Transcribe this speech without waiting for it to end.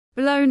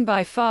Blown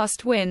by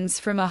fast winds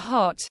from a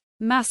hot,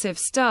 massive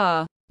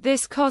star,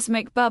 this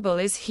cosmic bubble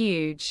is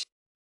huge.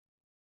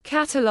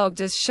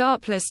 Catalogued as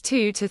Sharpless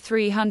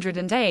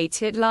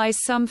 2-308, it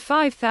lies some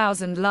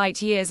 5,000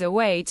 light-years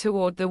away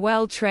toward the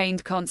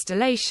well-trained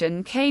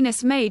constellation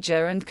Canis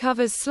Major and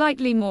covers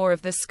slightly more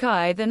of the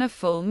sky than a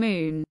full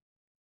moon.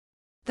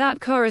 That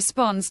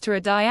corresponds to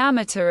a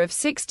diameter of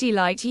 60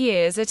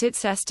 light-years at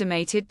its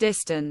estimated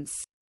distance.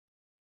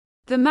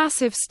 The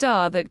massive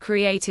star that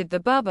created the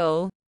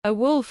bubble, a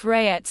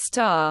Wolf-Rayet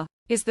star,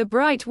 is the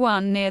bright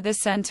one near the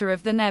center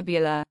of the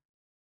nebula.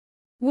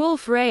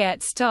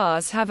 Wolf-Rayet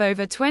stars have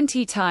over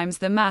 20 times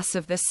the mass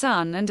of the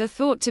Sun and are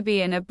thought to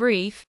be in a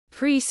brief,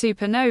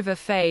 pre-supernova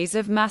phase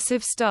of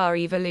massive star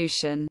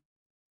evolution.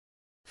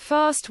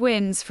 Fast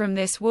winds from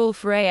this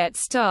Wolf-Rayet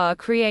star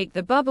create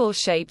the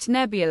bubble-shaped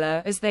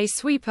nebula as they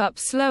sweep up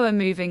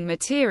slower-moving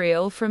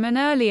material from an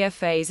earlier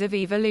phase of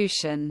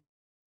evolution.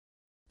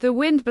 The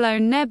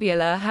windblown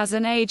nebula has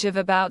an age of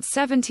about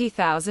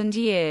 70,000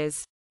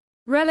 years.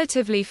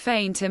 Relatively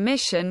faint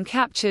emission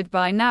captured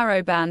by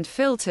narrowband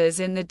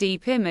filters in the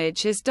deep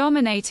image is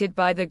dominated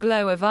by the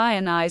glow of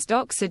ionized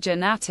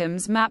oxygen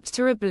atoms mapped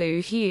to a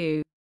blue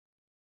hue.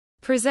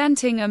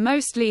 Presenting a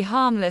mostly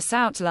harmless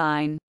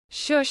outline,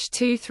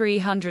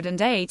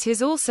 SH2-308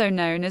 is also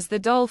known as the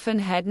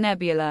Dolphin-head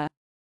Nebula.